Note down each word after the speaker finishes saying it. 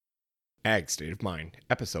Ag State of Mind,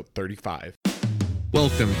 episode 35.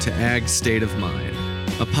 Welcome to Ag State of Mind,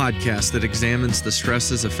 a podcast that examines the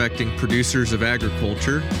stresses affecting producers of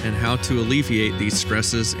agriculture and how to alleviate these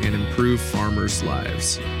stresses and improve farmers'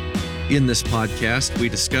 lives. In this podcast, we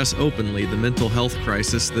discuss openly the mental health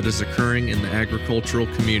crisis that is occurring in the agricultural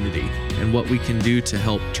community and what we can do to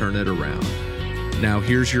help turn it around. Now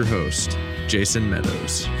here's your host, Jason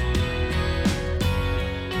Meadows.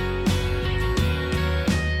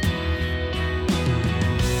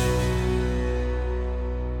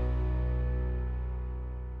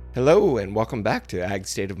 Hello and welcome back to Ag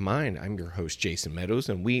State of Mind. I'm your host, Jason Meadows,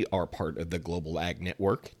 and we are part of the Global Ag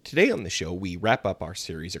Network. Today on the show, we wrap up our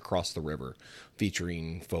series Across the River,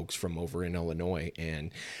 featuring folks from over in Illinois,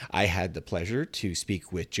 and I had the pleasure to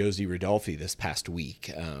speak with Josie Ridolfi this past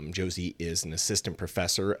week. Josie is an assistant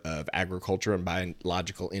professor of agriculture and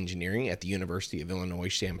biological engineering at the University of Illinois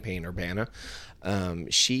Champaign-Urbana.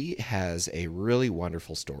 She has a really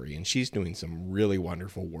wonderful story, and she's doing some really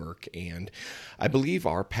wonderful work, and I believe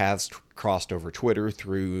our paths crossed over Twitter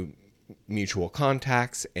through mutual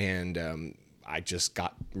contacts, and I just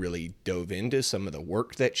got really dove into some of the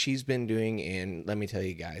work that she's been doing, and let me tell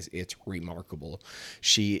you guys, it's remarkable.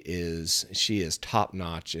 She is top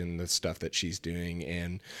notch in the stuff that she's doing,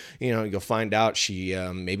 and you'll find out she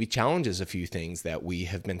maybe challenges a few things that we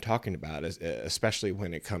have been talking about, especially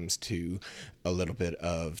when it comes to a little bit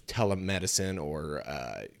of telemedicine or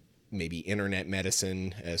maybe internet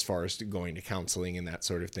medicine as far as going to counseling and that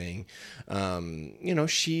sort of thing.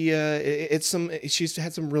 She's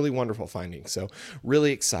had some really wonderful findings. So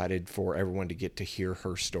really excited for everyone to get to hear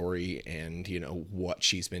her story and, what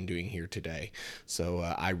she's been doing here today. So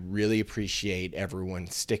I really appreciate everyone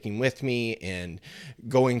sticking with me and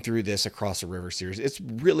going through this Across the River series. It's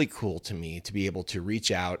really cool to me to be able to reach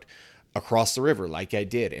out across the river like I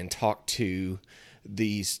did and talk to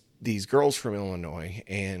these girls from Illinois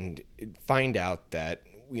and find out that,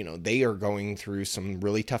 they are going through some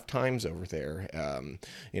really tough times over there.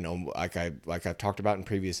 Like I've talked about in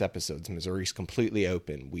previous episodes, Missouri's completely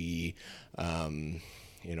open. We,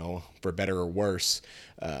 for better or worse,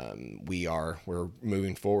 we're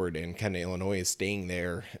moving forward, and kind of Illinois is staying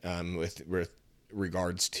there, with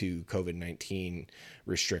regards to COVID-19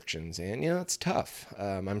 restrictions, and it's tough.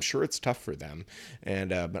 I'm sure it's tough for them,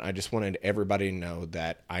 and but I just wanted everybody to know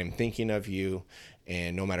that I'm thinking of you,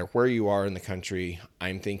 and no matter where you are in the country,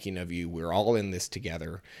 I'm thinking of you. We're all in this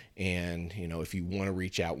together, and if you want to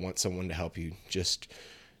reach out, want someone to help you, just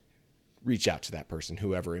reach out to that person,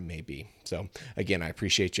 whoever it may be. So again, I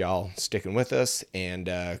appreciate y'all sticking with us, and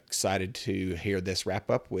excited to hear this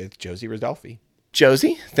wrap up with Josie Ridolfi.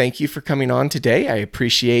 Josie, thank you for coming on today. I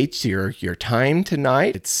appreciate your time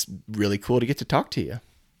tonight. It's really cool to get to talk to you.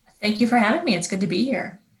 Thank you for having me. It's good to be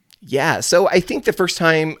here. Yeah, so I think the first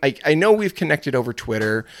time, I know we've connected over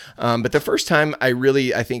Twitter, but the first time I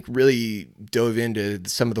really dove into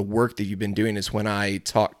some of the work that you've been doing is when I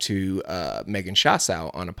talked to Megan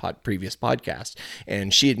Shassow on a previous podcast,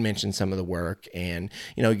 and she had mentioned some of the work, and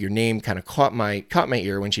your name kind of caught my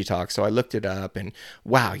ear when she talked, so I looked it up, and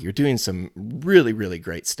wow, you're doing some really, really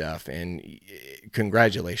great stuff, and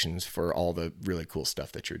congratulations for all the really cool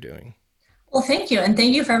stuff that you're doing. Well, thank you. And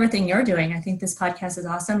thank you for everything you're doing. I think this podcast is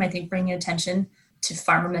awesome. I think bringing attention to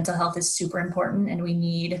farmer mental health is super important, and we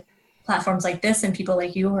need platforms like this and people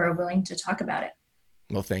like you who are willing to talk about it.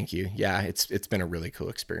 Well, thank you. Yeah, it's been a really cool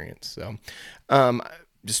experience. So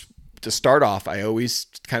just to start off, I always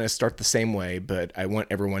kind of start the same way, but I want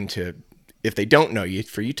everyone to, if they don't know you,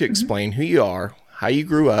 for you to explain who you are, how you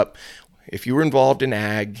grew up, if you were involved in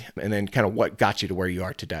ag, and then kind of what got you to where you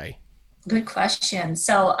are today. Good question.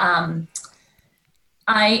 So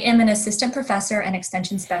I am an assistant professor and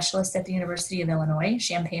extension specialist at the University of Illinois,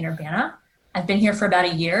 Champaign-Urbana. I've been here for about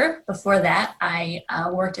a year. Before that, I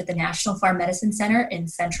worked at the National Farm Medicine Center in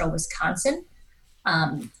central Wisconsin.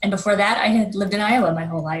 And before that, I had lived in Iowa my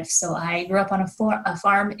whole life. So I grew up on a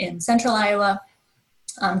farm in central Iowa,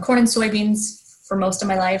 corn and soybeans for most of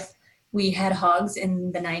my life. We had hogs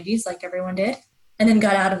in the 90s, like everyone did, and then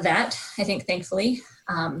got out of that, I think, thankfully.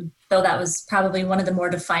 Though that was probably one of the more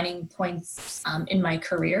defining points in my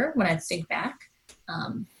career when I think back,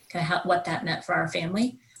 kind of what that meant for our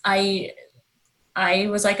family. I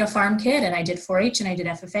was like a farm kid, and I did 4-H and I did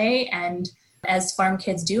FFA, and as farm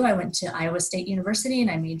kids do, I went to Iowa State University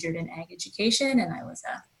and I majored in ag education, and I was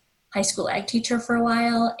a high school ag teacher for a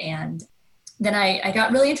while, and then I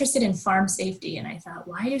got really interested in farm safety, and I thought,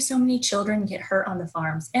 why do so many children get hurt on the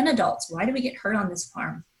farms, and adults? Why do we get hurt on this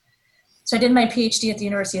farm? So I did my PhD at the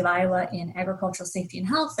University of Iowa in agricultural safety and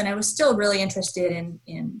health, and I was still really interested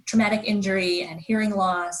in traumatic injury and hearing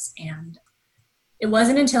loss and it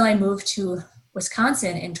wasn't until I moved to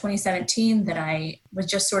Wisconsin in 2017 that I was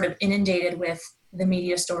just sort of inundated with the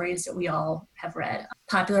media stories that we all have read.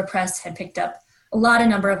 Popular press had picked up a lot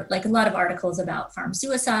of articles about farm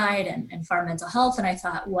suicide and farm mental health. And I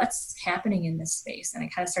thought, what's happening in this space? And I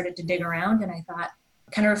kind of started to dig around, and I thought,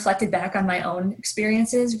 kind of reflected back on my own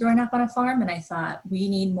experiences growing up on a farm. And I thought, we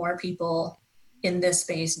need more people in this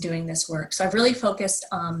space doing this work. So I've really focused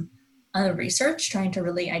on the research, trying to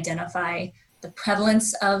really identify the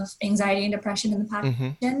prevalence of anxiety and depression in the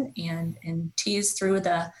population, and tease through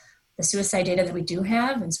the suicide data that we do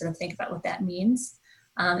have and sort of think about what that means.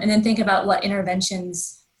 And then think about what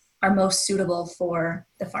interventions are most suitable for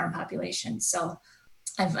the farm population. So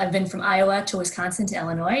I've been from Iowa to Wisconsin to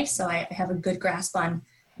Illinois, so I have a good grasp on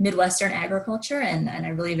Midwestern agriculture, and I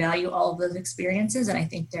really value all of those experiences. And I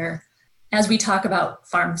think as we talk about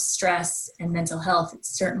farm stress and mental health, it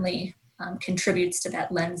certainly contributes to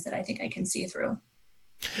that lens that I think I can see through.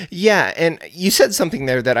 Yeah, and you said something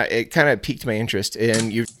there that it kind of piqued my interest.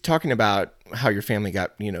 And you're talking about how your family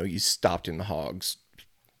got, you stopped in the hogs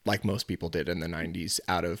like most people did in the 90s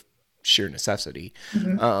out of sheer necessity.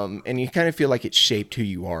 And you kind of feel like it shaped who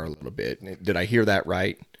you are a little bit. Did I hear that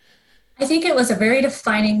right? I think it was a very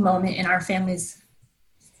defining moment in our family's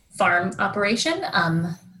farm operation.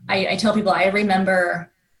 I tell people I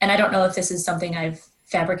remember, and I don't know if this is something I've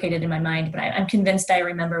fabricated in my mind, but I'm convinced I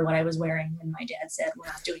remember what I was wearing when my dad said, "We're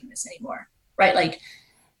not doing this anymore." Right?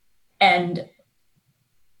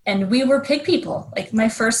 And we were pig people. Like, my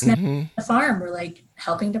first men on the farm were like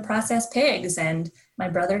helping to process pigs, and my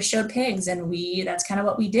brothers showed pigs, and that's kind of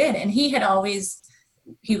what we did. And he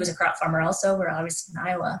was a crop farmer also. We're always in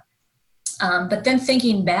Iowa. But then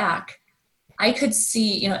thinking back, I could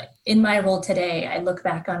see, in my role today, I look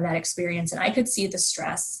back on that experience and I could see the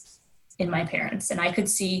stress in my parents, and I could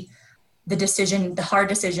see the hard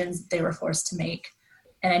decisions they were forced to make.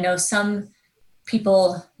 And I know some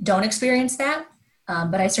people don't experience that,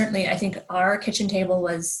 but I think our kitchen table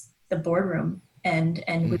was the boardroom, and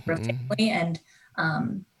we were a family, and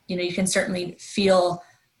you can certainly feel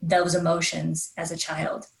those emotions as a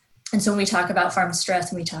child. And so when we talk about farm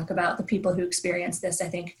stress and we talk about the people who experience this, I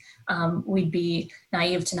think we'd be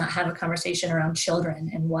naive to not have a conversation around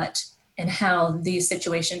children and how these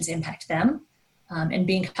situations impact them, and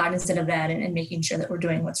being cognizant of that, and making sure that we're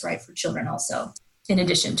doing what's right for children also, in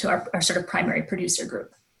addition to our sort of primary producer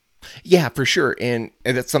group. Yeah, for sure. And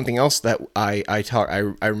that's something else that I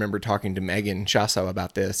remember talking to Megan Shasso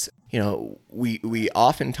about this. We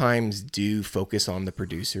oftentimes do focus on the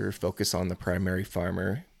producer, focus on the primary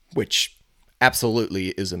farmer, which absolutely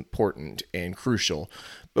is important and crucial.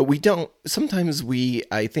 But sometimes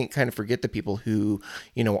I think, kind of forget the people who,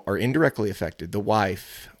 are indirectly affected, the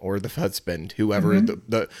wife or the husband, whoever,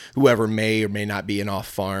 whoever may or may not be an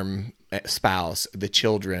off-farm spouse, the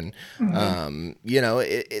children.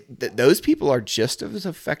 Those people are just as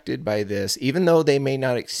affected by this, even though they may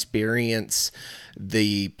not experience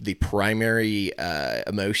the primary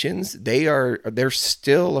emotions. They're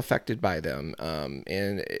still affected by them,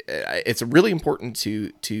 and it's really important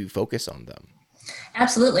to focus on them.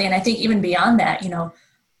 Absolutely. And I think even beyond that,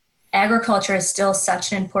 agriculture is still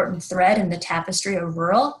such an important thread in the tapestry of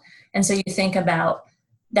rural. And so you think about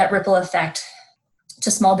that ripple effect to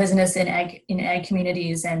small business in ag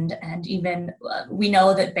communities, and even we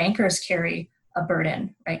know that bankers carry a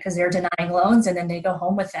burden, right? Because they're denying loans and then they go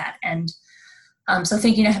home with that. And so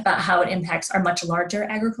thinking about how it impacts our much larger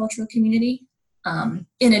agricultural community,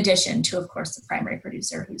 in addition to, of course, the primary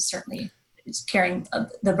producer, who certainly is carrying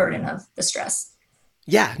the burden of the stress.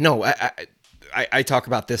 Yeah, no, I talk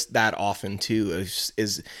about that often too.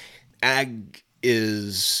 Is ag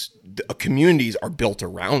is communities are built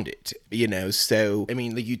around it, So I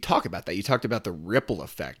mean, you talk about that. You talked about the ripple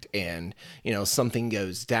effect, and something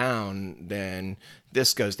goes down, then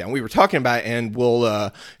this goes down. We were talking about, and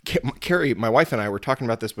we'll Carrie, my wife and I were talking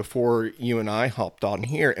about this before you and I hopped on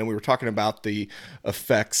here, and we were talking about the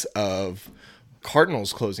effects of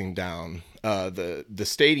Cardinals closing down the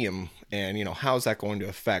stadium, and how's that going to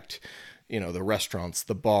affect the restaurants,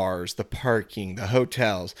 the bars, the parking, the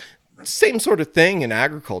hotels. Same sort of thing in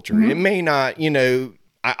agriculture. It may not,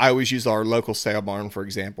 I always use our local sale barn, for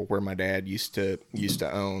example, where my dad used to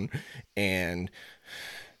own, and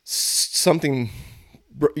something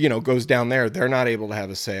goes down there, they're not able to have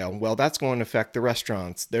a sale. Well, that's going to affect the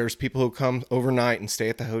restaurants. There's people who come overnight and stay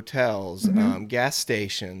at the hotels, gas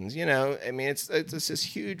stations, I mean, it's this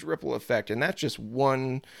huge ripple effect. And that's just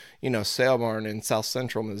one, sale barn in South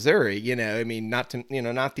Central Missouri, I mean,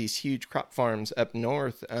 not these huge crop farms up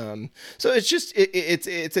north. So it's just,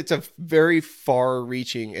 it's a very far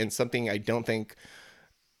reaching, and something I don't think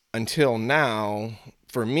until now,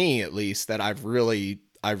 for me at least, that I've really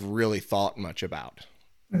thought much about.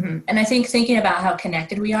 Mm-hmm. And I think thinking about how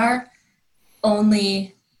connected we are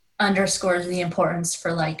only underscores the importance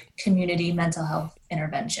for like community mental health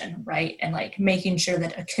intervention, right? And like making sure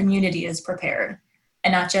that a community is prepared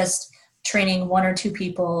and not just training one or two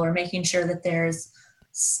people or making sure that there's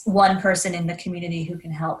one person in the community who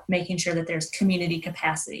can help, making sure that there's community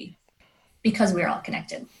capacity because we're all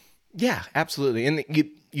connected. Yeah, absolutely. And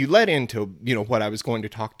you led into, what I was going to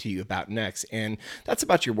talk to you about next. And that's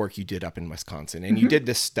about your work you did up in Wisconsin. And you did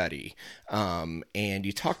this study. And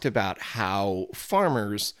you talked about how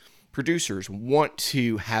producers want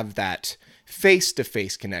to have that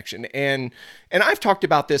face-to-face connection. And I've talked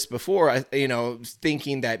about this before,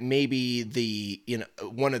 thinking that maybe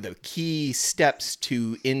one of the key steps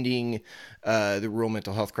to ending the rural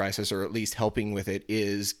mental health crisis, or at least helping with it,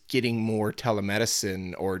 is getting more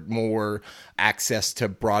telemedicine or more access to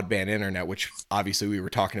broadband internet, which obviously we were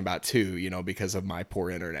talking about too, because of my poor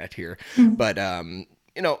internet here. But,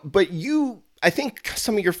 I think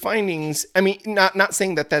some of your findings, I mean, not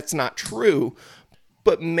saying that that's not true,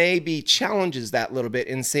 but maybe challenges that a little bit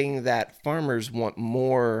in saying that farmers want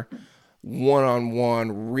more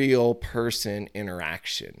one-on-one real person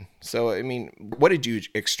interaction. So, I mean, what did you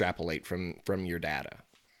extrapolate from your data?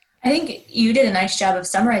 I think you did a nice job of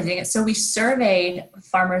summarizing it. So we surveyed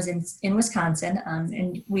farmers in Wisconsin,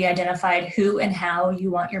 and we identified who and how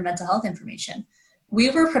you want your mental health information.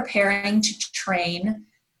 We were preparing to train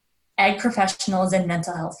ag professionals in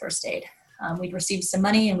mental health first aid. We'd received some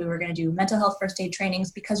money and we were going to do mental health first aid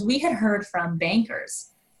trainings because we had heard from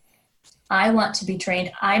bankers. I want to be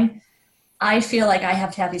trained. I feel like I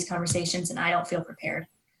have to have these conversations and I don't feel prepared.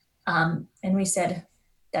 And we said,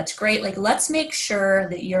 that's great. Like, let's make sure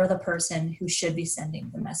that you're the person who should be sending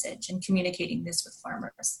the message and communicating this with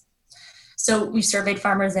farmers. So we surveyed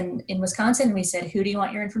farmers in Wisconsin and we said, who do you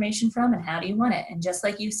want your information from and how do you want it? And just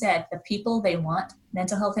like you said, the people they want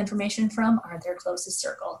mental health information from are their closest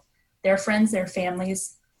circle. Their friends, their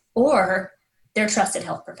families, or their trusted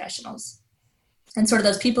health professionals. And sort of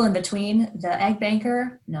those people in between, the ag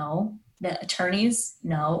banker, no. The attorneys,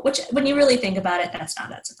 no. Which, when you really think about it, that's not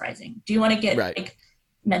that surprising. Do you want to get like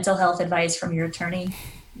mental health advice from your attorney?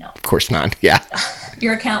 No. Of course not, yeah.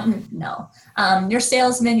 Your accountant, no. Your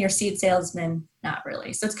salesman, your seed salesman, not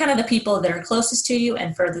really. So it's kind of the people that are closest to you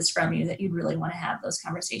and furthest from you that you'd really want to have those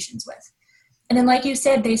conversations with. And then, like you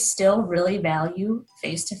said, they still really value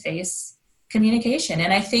face-to-face communication.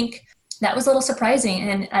 And I think that was a little surprising.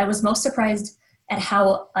 And I was most surprised at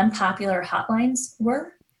how unpopular hotlines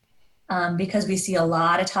were, because we see a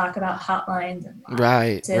lot of talk about hotlines and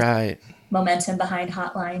right. momentum behind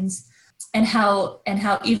hotlines, and how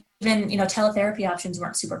even teletherapy options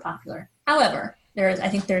weren't super popular. However, I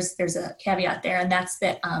think there's a caveat there, and that's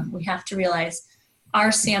that we have to realize our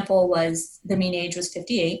sample the mean age was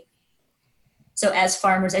 58. So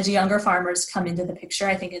as younger farmers come into the picture,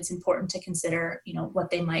 I think it's important to consider,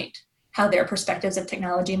 how their perspectives of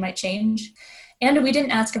technology might change. And we didn't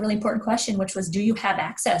ask a really important question, which was, do you have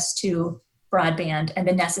access to broadband and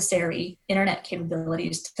the necessary internet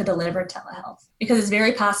capabilities to deliver telehealth? Because it's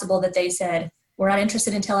very possible that they said, we're not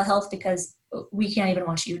interested in telehealth because we can't even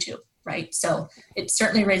watch YouTube, right? So it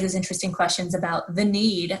certainly raises interesting questions about the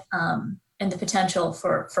need and the potential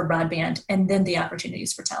for broadband, and then the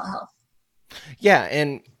opportunities for telehealth. Yeah,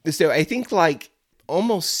 and so I think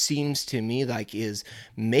almost seems to me is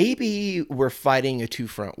maybe we're fighting a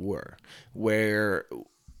two-front war where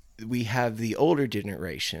we have the older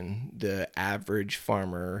generation, the average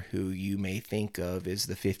farmer who you may think of as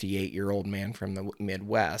the 58-year-old man from the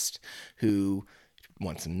Midwest who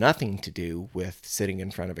wants nothing to do with sitting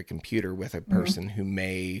in front of a computer with a person who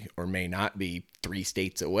may or may not be 3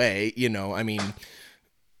 states away. I mean,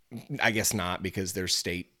 I guess not, because there's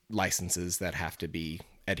state licenses that have to be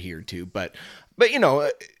adhered to, but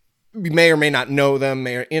you may or may not know them,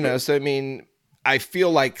 so I mean, I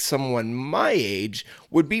feel like someone my age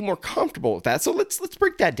would be more comfortable with that. So let's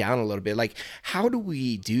break that down a little bit. How do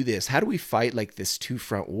we do this? How do we fight this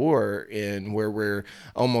two-front war in where we're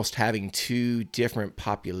almost having two different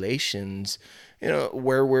populations,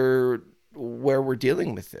 where we're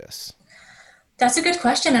dealing with this? That's a good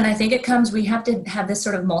question. And I think we have to have this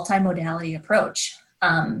sort of multimodality approach.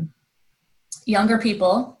 Younger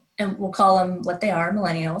people, and we'll call them what they are,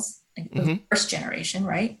 millennials, the first generation,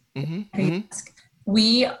 right?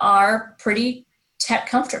 We are pretty tech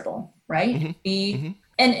comfortable, right?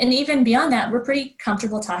 And even beyond that, we're pretty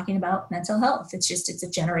comfortable talking about mental health. It's a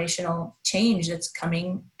generational change that's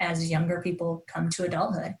coming as younger people come to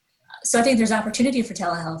adulthood. So I think there's opportunity for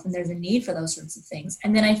telehealth, and there's a need for those sorts of things.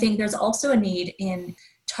 And then I think there's also a need in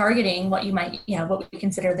targeting what you might, what we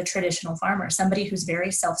consider the traditional farmer, somebody who's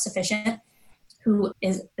very self-sufficient, who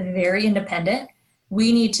is very independent.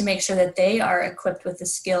 We need to make sure that they are equipped with the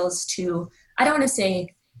skills to, I don't want to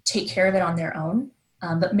say take care of it on their own,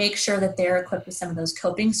 but make sure that they're equipped with some of those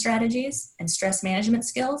coping strategies and stress management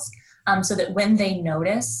skills, so that when they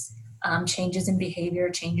notice changes in behavior,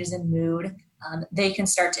 changes in mood, they can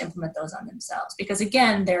start to implement those on themselves. Because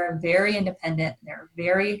again, they're very independent,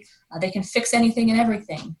 they can fix anything and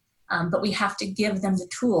everything, but we have to give them the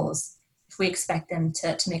tools if we expect them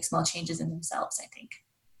to make small changes in themselves, I think.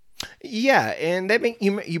 Yeah, and that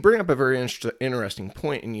you bring up a very interesting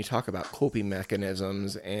point, and you talk about coping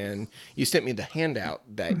mechanisms, and you sent me the handout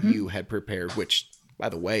that you had prepared, which, by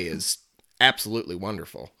the way, is absolutely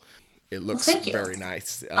wonderful. It looks very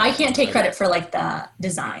nice. I can't take credit for like the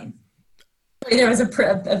design. There was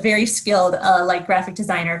a very skilled like graphic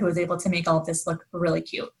designer who was able to make all of this look really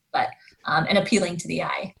cute, but and appealing to the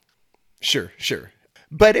eye. Sure.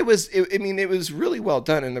 But it was really well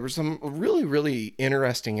done, and there was some really, really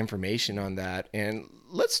interesting information on that. And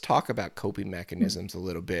let's talk about coping mechanisms a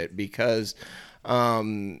little bit, because,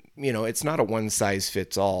 it's not a one size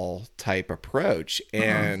fits all type approach.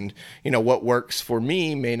 And, what works for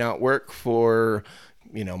me may not work for,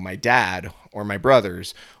 my dad or my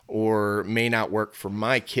brothers, or may not work for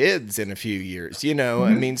my kids in a few years,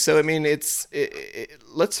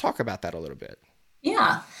 let's talk about that a little bit.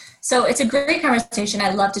 Yeah. So it's a great conversation.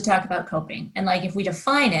 I love to talk about coping. And like, if we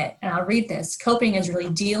define it, and I'll read this, coping is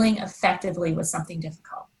really dealing effectively with something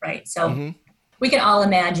difficult, right? So we can all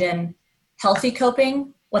imagine healthy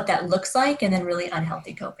coping, what that looks like, and then really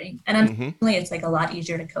unhealthy coping. And unfortunately, it's like a lot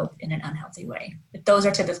easier to cope in an unhealthy way. But those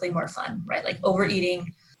are typically more fun, right? Like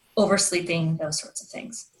overeating, oversleeping, those sorts of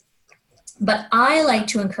things. But I like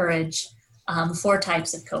to encourage 4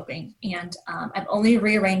 types of coping. And I've only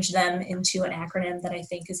rearranged them into an acronym that I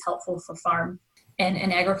think is helpful for farm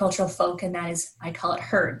and agricultural folk, and that is, I call it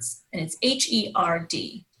HERD. And it's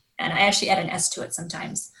HERD. And I actually add an S to it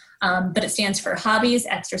sometimes. But it stands for hobbies,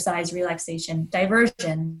 exercise, relaxation,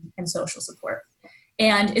 diversion, and social support.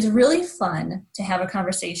 And it's really fun to have a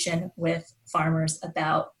conversation with farmers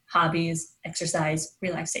about hobbies, exercise,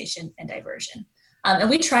 relaxation, and diversion. And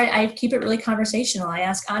I keep it really conversational. I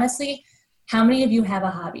ask, honestly, how many of you have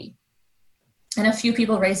a hobby? And a few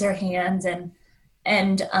people raise their hands, and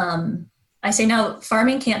I say, no,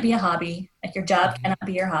 farming can't be a hobby. Like, your job cannot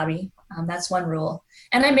be your hobby. That's one rule.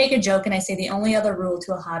 And I make a joke and I say the only other rule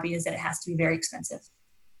to a hobby is that it has to be very expensive.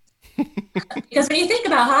 Because when you think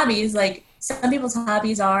about hobbies, like, some people's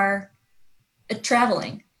hobbies are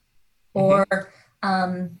traveling or,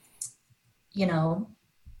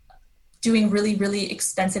 doing really, really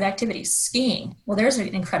expensive activities, skiing. Well, there's an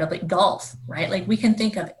incredibly golf, right? Like, we can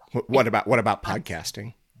think of. What about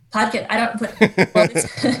podcasting? Podcast. I don't put. Well,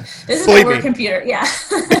 this is my work computer. Yeah.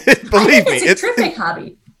 Believe me, it's a terrific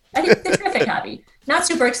hobby. I think it's a terrific hobby. Not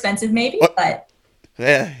super expensive, maybe, but.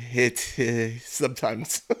 Yeah, it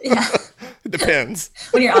sometimes. Yeah. It depends.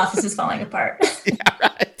 When your office is falling apart. Yeah,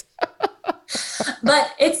 right.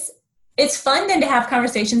 But it's fun then to have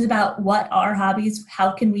conversations about what are hobbies,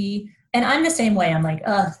 how can we. And I'm the same way. I'm like,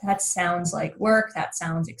 that sounds like work. That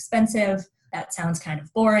sounds expensive. That sounds kind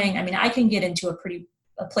of boring. I mean, I can get into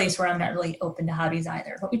a place where I'm not really open to hobbies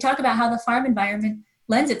either. But we talk about how the farm environment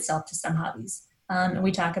lends itself to some hobbies. And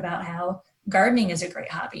we talk about how gardening is a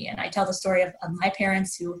great hobby. And I tell the story of my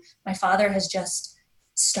parents, my father has just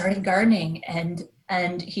started gardening,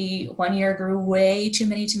 and he one year grew way too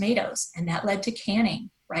many tomatoes, and that led to canning,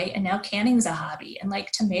 right? And now canning's a hobby, and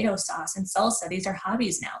like tomato sauce and salsa, these are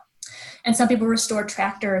hobbies now. And some people restore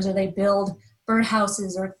tractors, or they build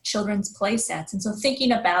birdhouses or children's play sets. And so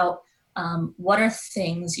thinking about what are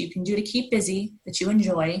things you can do to keep busy that you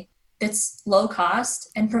enjoy, that's low cost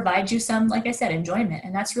and provide you some, like I said, enjoyment.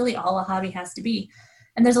 And that's really all a hobby has to be.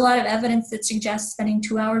 And there's a lot of evidence that suggests spending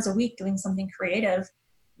 2 hours a week doing something creative,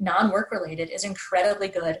 non-work related, is incredibly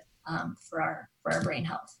good for our brain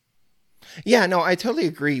health. Yeah, no, I totally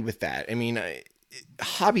agree with that. I mean,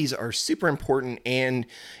 hobbies are super important, and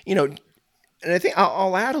and I think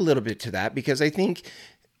I'll add a little bit to that, because I think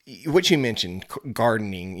what you mentioned,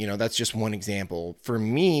 gardening, that's just one example. For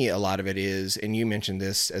me, a lot of it is, and you mentioned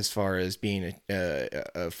this as far as being a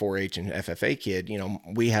 4-H and FFA kid,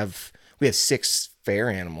 we have 6 fair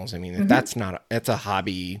animals. I mean, that's a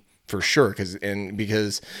hobby for sure,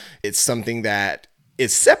 because it's something that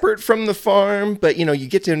is separate from the farm, but you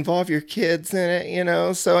get to involve your kids in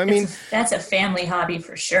it, so I mean, that's a family hobby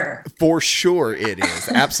for sure. For sure it is.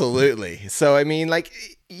 Absolutely. So I mean, like,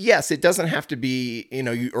 yes, it doesn't have to be,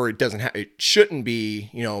 it shouldn't be,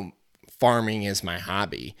 farming is my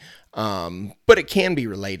hobby. but it can be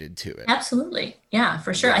related to it. Absolutely. Yeah,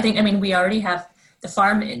 for sure. I mean, we already have the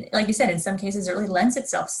farm, like you said, in some cases it really lends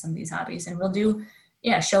itself to some of these hobbies, and we'll do,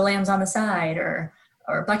 show lambs on the side or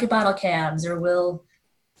bucket bottle calves, or we'll,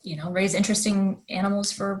 raise interesting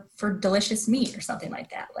animals for delicious meat or something like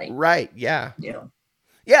that. Like, right. Yeah.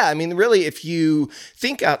 Yeah. I mean, really, if you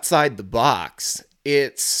think outside the box,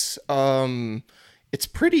 it's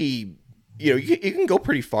pretty, you can go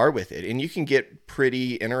pretty far with it, and you can get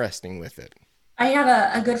pretty interesting with it. I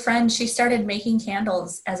have a good friend. She started making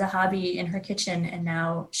candles as a hobby in her kitchen, and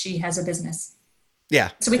now she has a business. Yeah.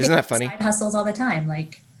 So we Isn't that funny? Side hustles all the time.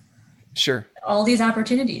 Like, sure. All these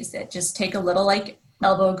opportunities that just take a little, like,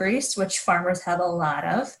 elbow grease, which farmers have a lot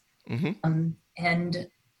of. And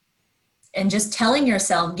just telling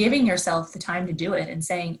yourself, giving yourself the time to do it, and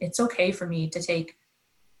saying, it's okay for me to take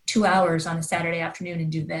 2 hours on a Saturday afternoon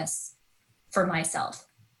and do this for myself.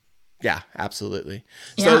 Yeah, absolutely.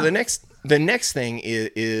 Yeah. So the next thing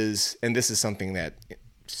is, and this is something that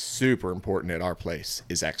super important at our place,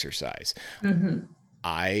 is exercise.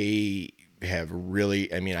 I have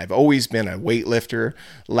really, I've always been a weightlifter.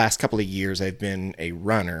 Last couple of years, I've been a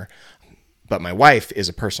runner. But my wife is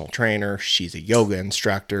a personal trainer. She's a yoga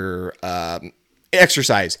instructor.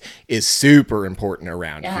 Exercise is super important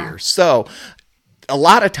around here. So a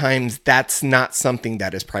lot of times that's not something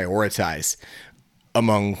that is prioritized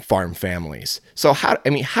among farm families. So how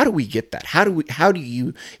do we get that? How do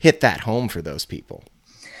you hit that home for those people?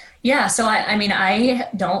 Yeah. So I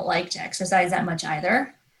don't like to exercise that much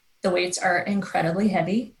either. The weights are incredibly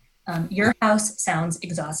heavy. Your house sounds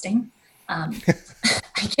exhausting. I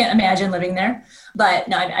can't imagine living there, but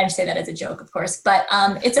no, I say that as a joke, of course, but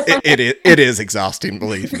it's a fun it is exhausting,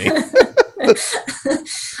 believe me.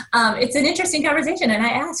 It's an interesting conversation. And I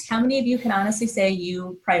ask, how many of you can honestly say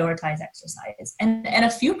you prioritize exercise? And a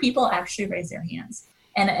few people actually raise their hands.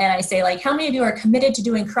 And I say, like, how many of you are committed to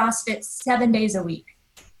doing CrossFit 7 days a week?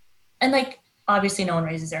 And, like, obviously no one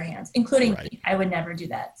raises their hands, including me. I would never do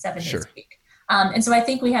that 7 days a week. And so I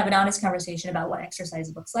think we have an honest conversation about what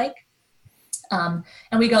exercise looks like. And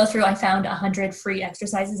we go through, I found 100 free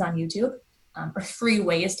exercises on YouTube, or free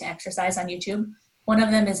ways to exercise on YouTube. One of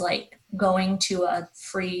them is, like, going to a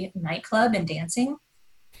free nightclub and dancing.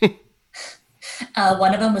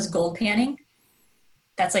 One of them was gold panning.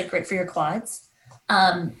 That's, like, great for your quads.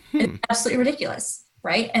 It's absolutely ridiculous,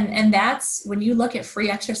 right? And that's, when you look at free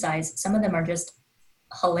exercise, some of them are just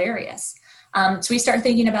hilarious. So we start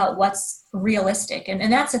thinking about what's realistic.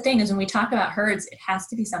 And that's the thing, is when we talk about herds, it has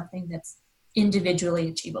to be something that's individually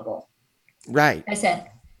achievable. Right. I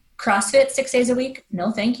said, CrossFit 6 days a week?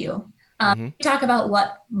 No, thank you. We talk about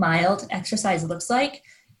what mild exercise looks like.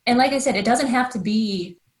 And like I said, it doesn't have to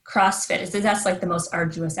be CrossFit. That's like the most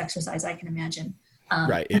arduous exercise I can imagine.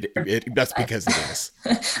 Right. That's because it is.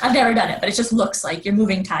 I've never done it, but it just looks like you're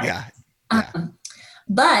moving tires. Yeah.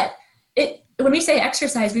 But when we say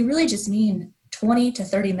exercise, we really just mean 20 to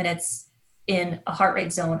 30 minutes in a heart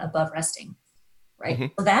rate zone above resting.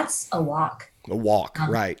 Right. So that's a walk.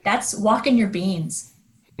 Right. That's walking your beans.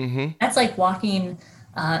 That's like walking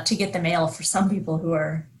to get the mail for some people who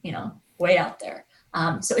are, way out there.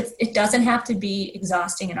 So it doesn't have to be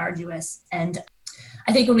exhausting and arduous. And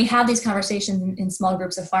I think when we have these conversations in small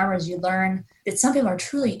groups of farmers, you learn that some people are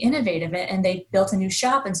truly innovative, and they built a new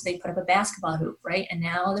shop, and so they put up a basketball hoop, right? And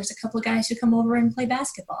now there's a couple of guys who come over and play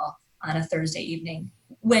basketball on a Thursday evening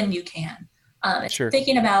when you can. Sure.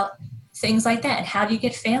 Thinking about things like that, and how do you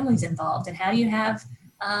get families involved, and how do you have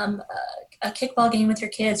a kickball game with your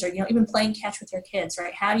kids, or even playing catch with your kids,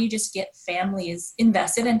 right? How do you just get families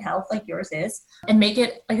invested in health like yours is, and make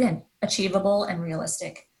it, again, achievable and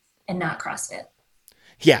realistic, and not CrossFit?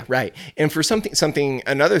 Yeah, right. And for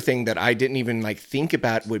another thing that I didn't even think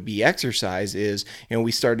about would be exercise is,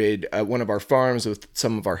 we started one of our farms with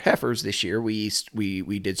some of our heifers this year. We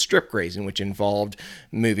did strip grazing, which involved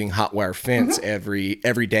moving hot wire fence every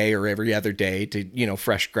day or every other day to,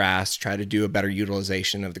 fresh grass, try to do a better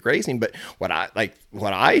utilization of the grazing. But what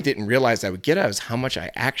I didn't realize I would get at is how much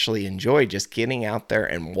I actually enjoy just getting out there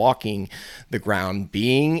and walking the ground,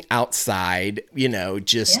 being outside,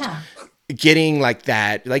 getting like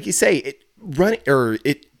that, like you say,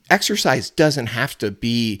 exercise doesn't have to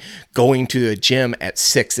be going to a gym at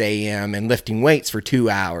 6 a.m. and lifting weights for 2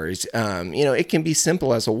 hours. It can be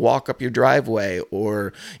simple as a walk up your driveway,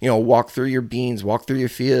 or, walk through your beans, walk through your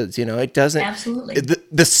fields. It doesn't, absolutely.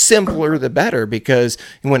 The simpler, the better, because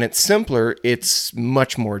when it's simpler, it's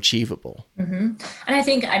much more achievable. And I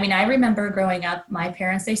think, I remember growing up, my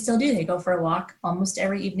parents, they still do. They go for a walk almost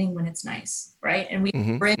every evening when it's nice. Right. And we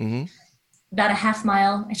bring about a half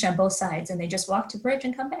mile, actually on both sides, and they just walk to bridge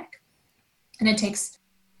and come back. And it takes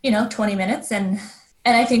 20 minutes. And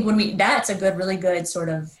I think that's a really good sort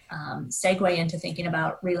of segue into thinking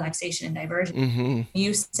about relaxation and diversion. Mm-hmm.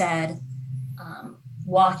 You said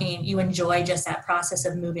walking, you enjoy just that process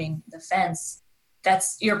of moving the fence.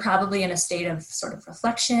 You're probably in a state of sort of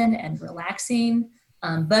reflection and relaxing,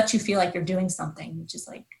 but you feel like you're doing something, which is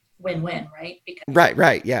like win-win, right? Because,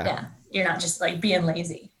 right. Yeah. Yeah. You're not just like being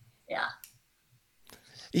lazy. Yeah.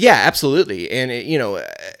 Yeah, absolutely. And,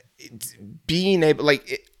 being able,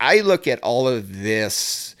 I look at all of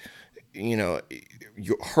this,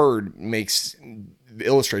 Herd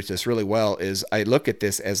illustrates this really well, is I look at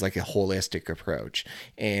this as like a holistic approach.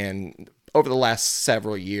 And over the last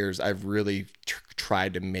several years, I've really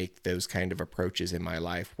tried to make those kind of approaches in my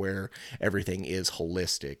life where everything is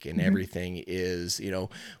holistic and everything is,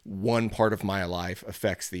 one part of my life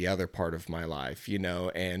affects the other part of my life,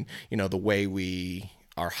 and, the way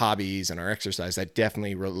our hobbies and our exercise, that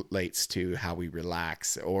definitely relates to how we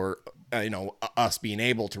relax, or us being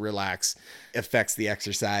able to relax affects the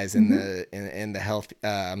exercise and the health.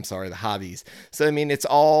 The hobbies. So I mean, it's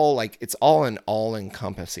all an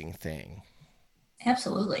all-encompassing thing.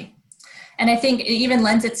 Absolutely, and I think it even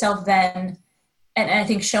lends itself then. And I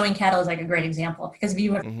think showing cattle is like a great example, because if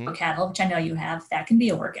you have cattle, which I know you have, that can be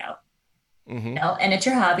a workout. And it's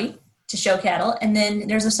your hobby to show cattle, and then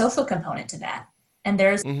there's a social component to that. And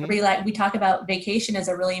there's we talk about vacation as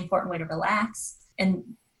a really important way to relax, and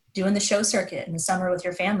doing the show circuit in the summer with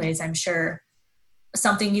your families, I'm sure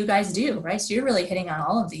something you guys do, right? So you're really hitting on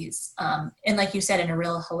all of these. And like you said, in a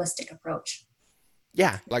real holistic approach.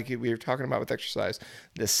 Yeah. Like we were talking about with exercise,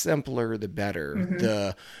 the simpler, the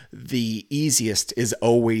better. The easiest is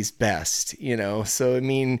always best, So, I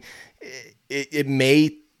mean, it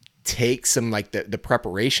may take some, like the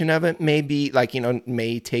preparation of it may be like,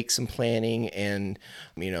 may take some planning and,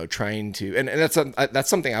 trying to, and that's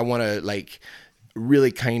something I want to like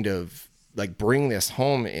really kind of like bring this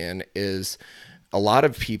home in, is a lot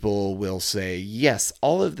of people will say, yes,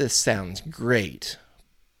 all of this sounds great,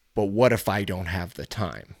 but what if I don't have the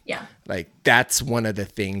time? Yeah. Like that's one of the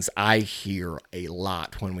things I hear a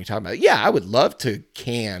lot when we talk about it. Yeah, I would love to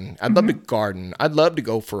I'd love to garden. I'd love to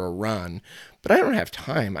go for a run, but I don't have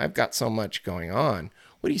time. I've got so much going on.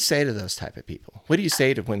 What do you say to those type of people? What do you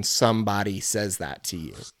say to when somebody says that to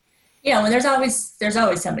you? Yeah, when there's always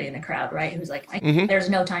somebody in the crowd, right, who's like, there's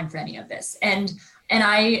no time for any of this. And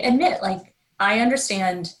I admit, like, I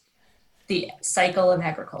understand the cycle of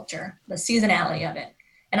agriculture, the seasonality of it.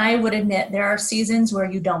 And I would admit there are seasons where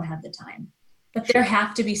you don't have the time, but there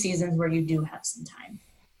have to be seasons where you do have some time.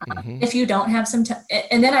 If you don't have some time,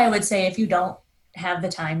 and then I would say if you don't have the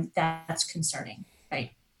time, that's concerning, right?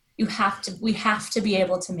 We have to be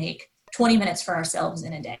able to make 20 minutes for ourselves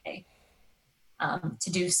in a day. To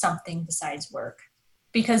do something besides work,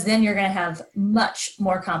 because then you're going to have much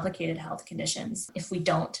more complicated health conditions if we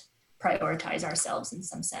don't prioritize ourselves in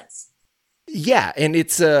some sense. Yeah. And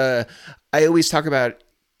I always talk about,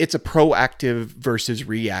 it's a proactive versus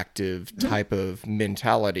reactive type of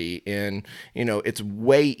mentality. And, it's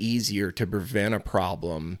way easier to prevent a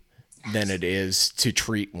problem than it is to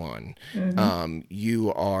treat one.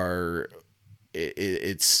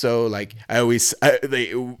 It's so like,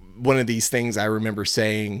 one of these things I remember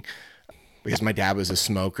saying, because my dad was a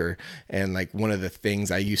smoker, and like one of the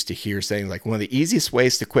things I used to hear saying, like, one of the easiest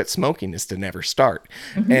ways to quit smoking is to never start.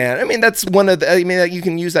 And I mean, that's you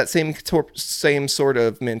can use that same sort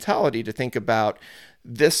of mentality to think about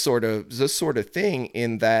this sort of thing,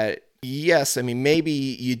 in that, yes, I mean,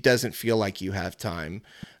 maybe it doesn't feel like you have time,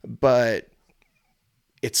 but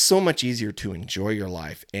it's so much easier to enjoy your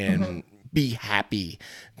life and be happy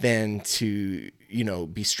than to,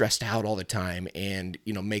 be stressed out all the time and,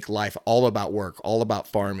 make life all about work, all about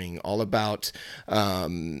farming, all about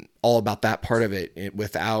that part of it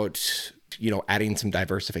without, adding some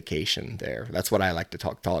diversification there. That's what I like to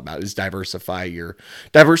talk about, is diversify your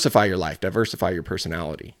life, diversify your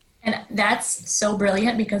personality. And that's so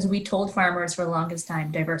brilliant, because we told farmers for the longest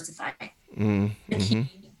time, diversify. The key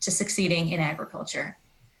to succeeding in agriculture.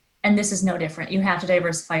 And this is no different. You have to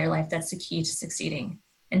diversify your life. That's the key to succeeding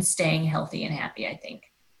and staying healthy and happy, I think.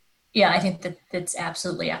 Yeah, I think that's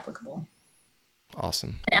absolutely applicable.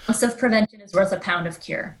 Awesome. An ounce of prevention is worth a pound of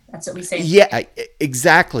cure. That's what we say. Yeah,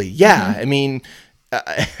 exactly. Yeah. I mean,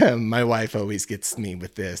 my wife always gets me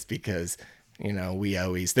with this, because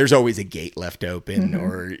there's always a gate left open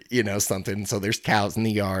or, something. So there's cows in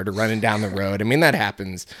the yard or running down the road. I mean, that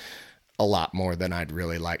happens a lot more than I'd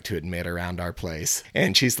really like to admit around our place.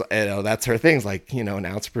 And she's, that's her things, like, an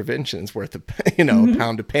ounce of prevention is worth a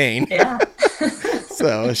pound of pain. Yeah.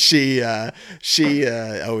 So she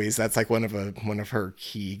always, that's like one of her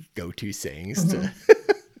key go-to sayings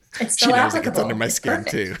It's She still knows it gets applicable. under my It's skin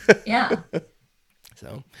perfect. too. Yeah.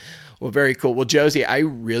 So, well, very cool. Well, Josie, I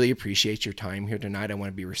really appreciate your time here tonight. I want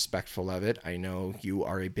to be respectful of it. I know you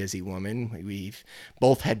are a busy woman. We've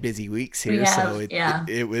both had busy weeks here, We have, so yeah.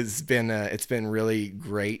 it's been really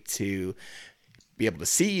great to be able to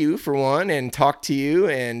see you for one and talk to you.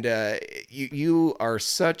 And you are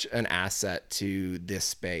such an asset to this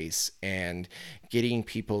space and getting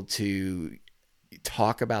people to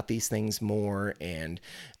talk about these things more and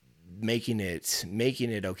making it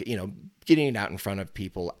okay, getting it out in front of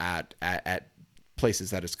people at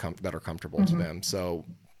places that are comfortable to them. So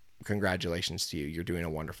congratulations to you. You're doing a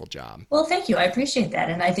wonderful job. Well, thank you. I appreciate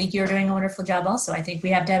that. And I think you're doing a wonderful job also. I think we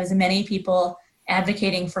have to have as many people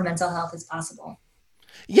advocating for mental health as possible.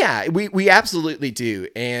 Yeah, we absolutely do.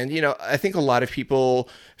 And, I think a lot of people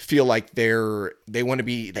feel like they want to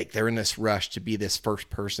be like, they're in this rush to be this first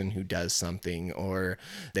person who does something, or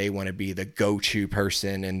they want to be the go-to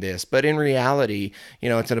person in this. But in reality,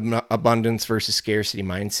 it's an abundance versus scarcity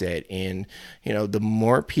mindset. And, the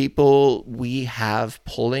more people we have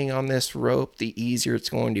pulling on this rope, the easier it's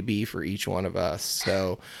going to be for each one of us.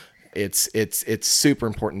 So it's super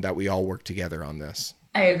important that we all work together on this.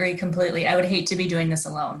 I agree completely. I would hate to be doing this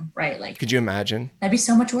alone, right? Like, could you imagine? That'd be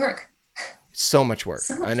so much work. So much work.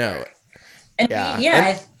 I know. Work. And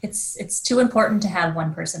yeah. It's too important to have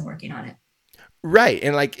one person working on it. Right.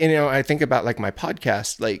 And I think about like my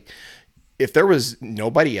podcast, like if there was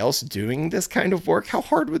nobody else doing this kind of work, how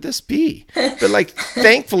hard would this be? But like,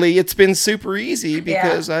 thankfully it's been super easy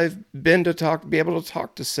because I've been be able to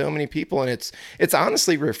talk to so many people, and it's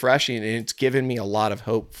honestly refreshing, and it's given me a lot of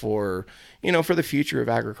hope for the future of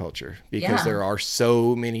agriculture, because there are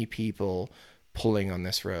so many people pulling on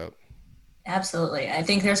this rope. Absolutely. I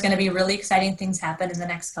think there's going to be really exciting things happen in the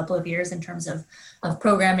next couple of years in terms of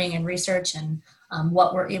programming and research and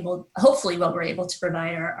what we're able to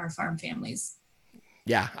provide our farm families.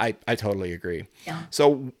 Yeah, I totally agree. Yeah.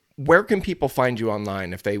 So where can people find you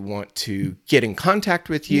online if they want to get in contact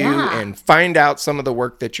with you and find out some of the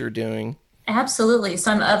work that you're doing? Absolutely.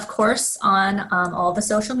 So I'm, of course, on all the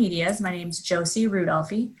social medias. My name's Josie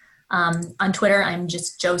Rudolphi. On Twitter, I'm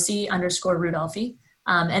just Josie_Rudolphi.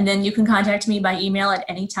 And then you can contact me by email at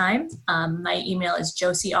any time. My email is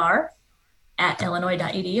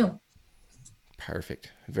josier@illinois.edu.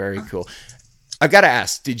 Perfect. Very cool. I've got to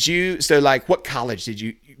ask, what college did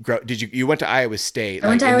you go? You went to Iowa State, I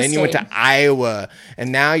went to Iowa State. You went to Iowa,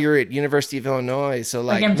 and now you're at University of Illinois. So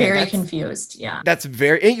I'm very confused. Yeah. That's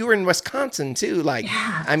and you were in Wisconsin too.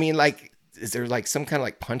 I mean, is there like some kind of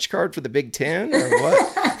like punch card for the Big Ten or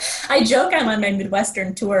what? I joke I'm on my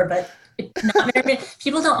Midwestern tour, but not very many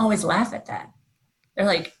people don't always laugh at that. They're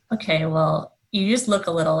like, okay, well, you just look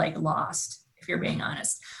a little like lost, if you're being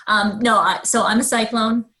honest. So I'm a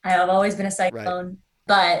Cyclone. I have always been a Cyclone, right.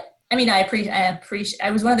 But I mean, I appreciate. I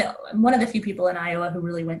was one of the few people in Iowa who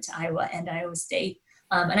really went to Iowa and Iowa State,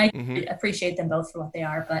 and I appreciate them both for what they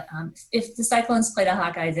are. But if the Cyclones play the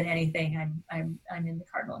Hawkeyes in anything, I'm in the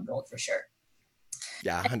Cardinal and Gold for sure.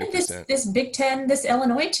 Yeah, 100%. This Big Ten, this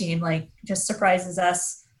Illinois team, just surprises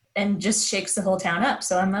us and just shakes the whole town up.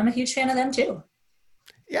 So I'm a huge fan of them too.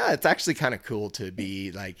 Yeah, it's actually kind of cool to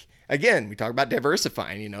be again, we talk about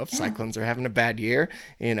diversifying, if Cyclones are having a bad year,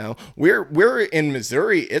 we're in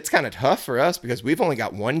Missouri. It's kind of tough for us because we've only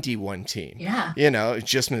got one D1 team. Yeah. It's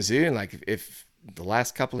just Mizzou. And if the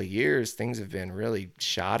last couple of years, things have been really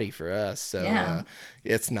shoddy for us. So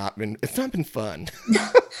it's not been fun.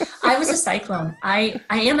 I was a Cyclone. I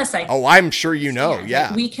am a Cyclone. Oh, I'm sure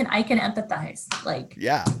Yeah. I can empathize.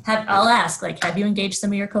 Yeah. I'll ask, have you engaged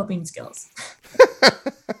some of your coping skills?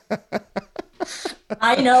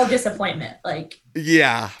 I know disappointment.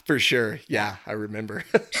 Yeah, for sure. Yeah, I remember.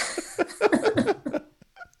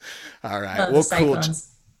 All right. Well, cool.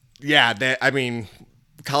 Yeah,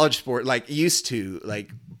 college sport, used to,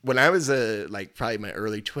 when I was probably my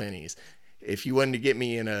early 20s, if you wanted to get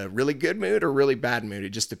me in a really good mood or really bad mood, it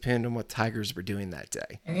just depended on what Tigers were doing that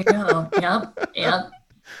day. There you go. Yep.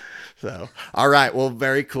 So, all right. Well,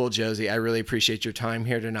 very cool, Josie. I really appreciate your time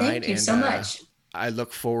here tonight. Thank you so much. I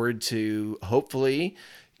look forward to hopefully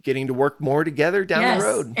getting to work more together down the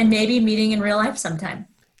road. And maybe meeting in real life sometime.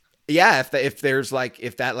 Yeah, if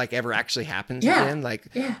that ever actually happens again,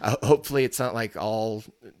 hopefully it's not all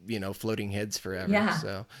floating heads forever. Yeah.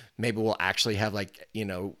 So maybe we'll actually have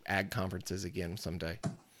ag conferences again someday.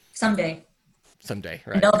 Someday, right?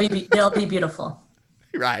 And they'll be beautiful.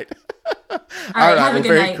 Right. All right. Have a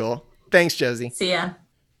good night. Cool. Thanks, Josie. See ya.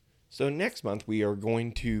 So next month we are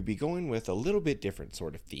going to be going with a little bit different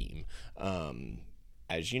sort of theme.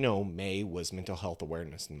 as you know, May was Mental Health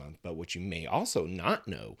Awareness Month, but what you may also not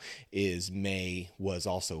know is May was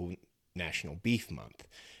also National Beef Month.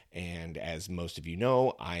 And as most of you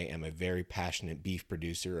know, I am a very passionate beef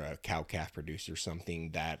producer, a cow-calf producer,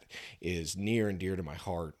 something that is near and dear to my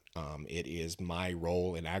heart. It is my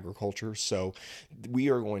role in agriculture. So we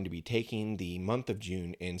are going to be taking the month of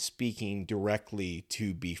June and speaking directly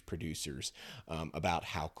to beef producers about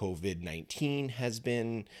how COVID-19 has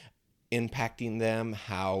been impacting them,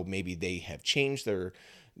 how maybe they have changed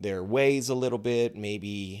their ways a little bit,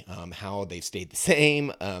 maybe how they've stayed the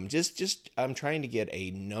same. I'm trying to get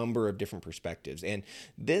a number of different perspectives, and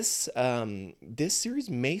this series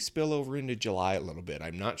may spill over into July a little bit.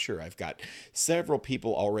 I'm not sure. I've got several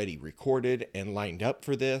people already recorded and lined up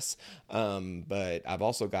for this, but I've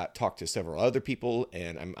also talked to several other people,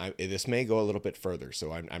 and this may go a little bit further.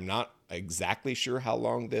 So I'm not exactly sure how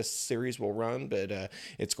long this series will run, but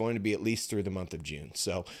it's going to be at least through the month of June.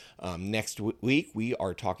 So next week we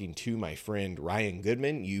are talking to my friend Ryan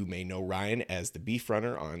Goodman. You may know Ryan as the Beef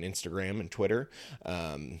Runner on Instagram and Twitter.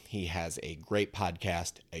 He has a great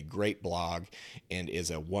podcast, a great blog, and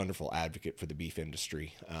is a wonderful advocate for the beef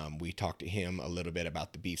industry. We talked to him a little bit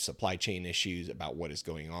about the beef supply chain issues, about what is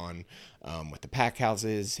going on with the pack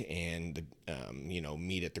houses and the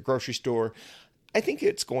meat at the grocery store. I think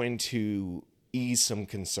it's going to ease some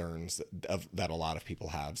concerns that a lot of people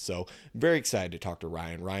have. So very excited to talk to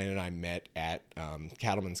Ryan. Ryan and I met at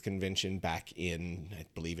Cattlemen's Convention back in, I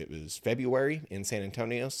believe it was February in San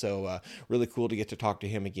Antonio. So really cool to get to talk to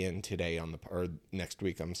him again today next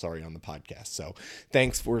week, on the podcast. So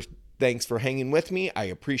thanks for hanging with me. I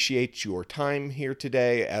appreciate your time here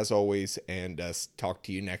today, as always, and talk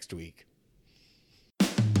to you next week.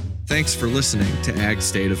 Thanks for listening to Ag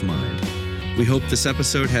State of Mind. We hope this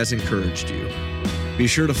episode has encouraged you. Be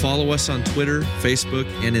sure to follow us on Twitter, Facebook,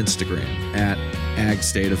 and Instagram at Ag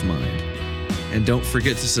State of Mind. And don't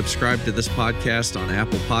forget to subscribe to this podcast on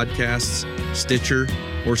Apple Podcasts, Stitcher,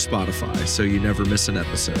 or Spotify so you never miss an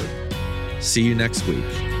episode. See you next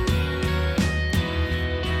week.